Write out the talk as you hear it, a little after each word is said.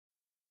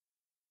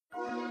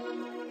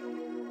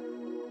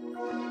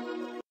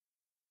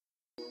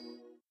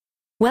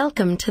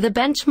Welcome to the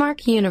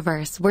Benchmark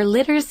universe, where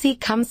literacy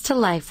comes to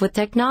life with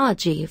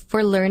technology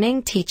for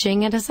learning,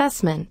 teaching, and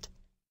assessment.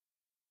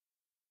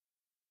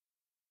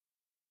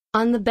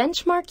 On the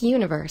Benchmark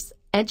universe,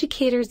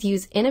 educators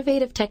use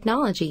innovative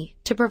technology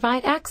to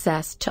provide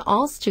access to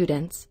all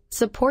students,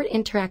 support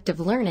interactive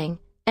learning,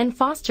 and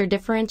foster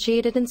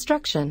differentiated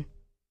instruction.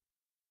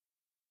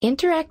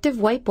 Interactive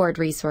whiteboard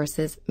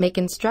resources make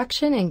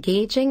instruction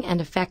engaging and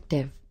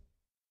effective.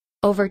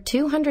 Over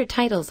 200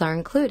 titles are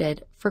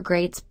included for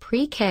grades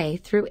pre-K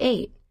through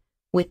 8,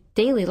 with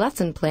daily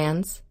lesson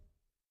plans,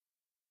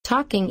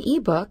 talking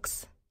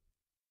ebooks,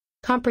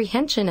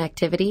 comprehension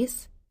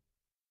activities,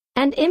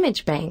 and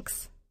image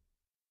banks.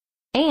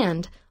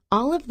 And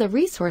all of the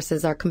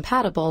resources are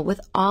compatible with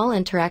all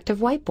interactive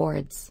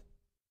whiteboards.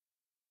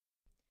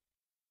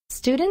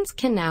 Students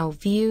can now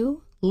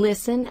view,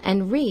 listen,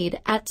 and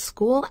read at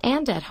school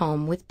and at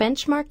home with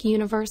Benchmark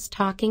Universe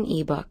Talking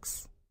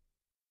eBooks.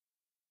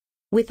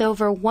 With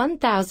over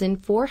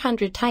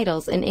 1,400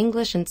 titles in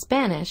English and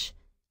Spanish,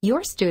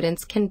 your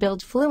students can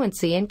build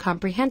fluency and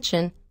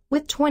comprehension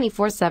with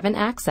 24/7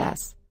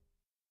 access.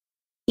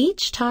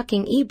 Each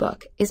talking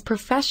ebook is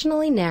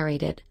professionally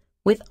narrated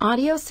with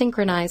audio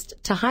synchronized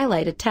to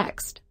highlighted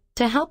text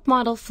to help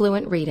model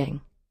fluent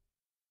reading.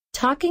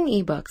 Talking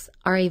ebooks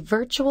are a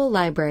virtual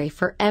library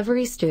for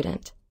every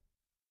student.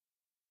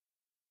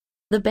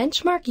 The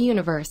Benchmark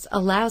universe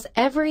allows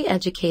every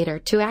educator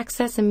to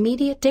access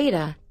immediate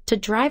data to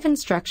drive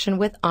instruction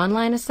with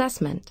online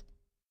assessment.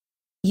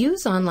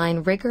 Use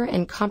online rigor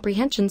and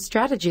comprehension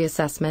strategy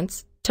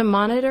assessments to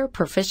monitor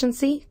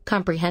proficiency,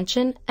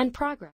 comprehension, and progress.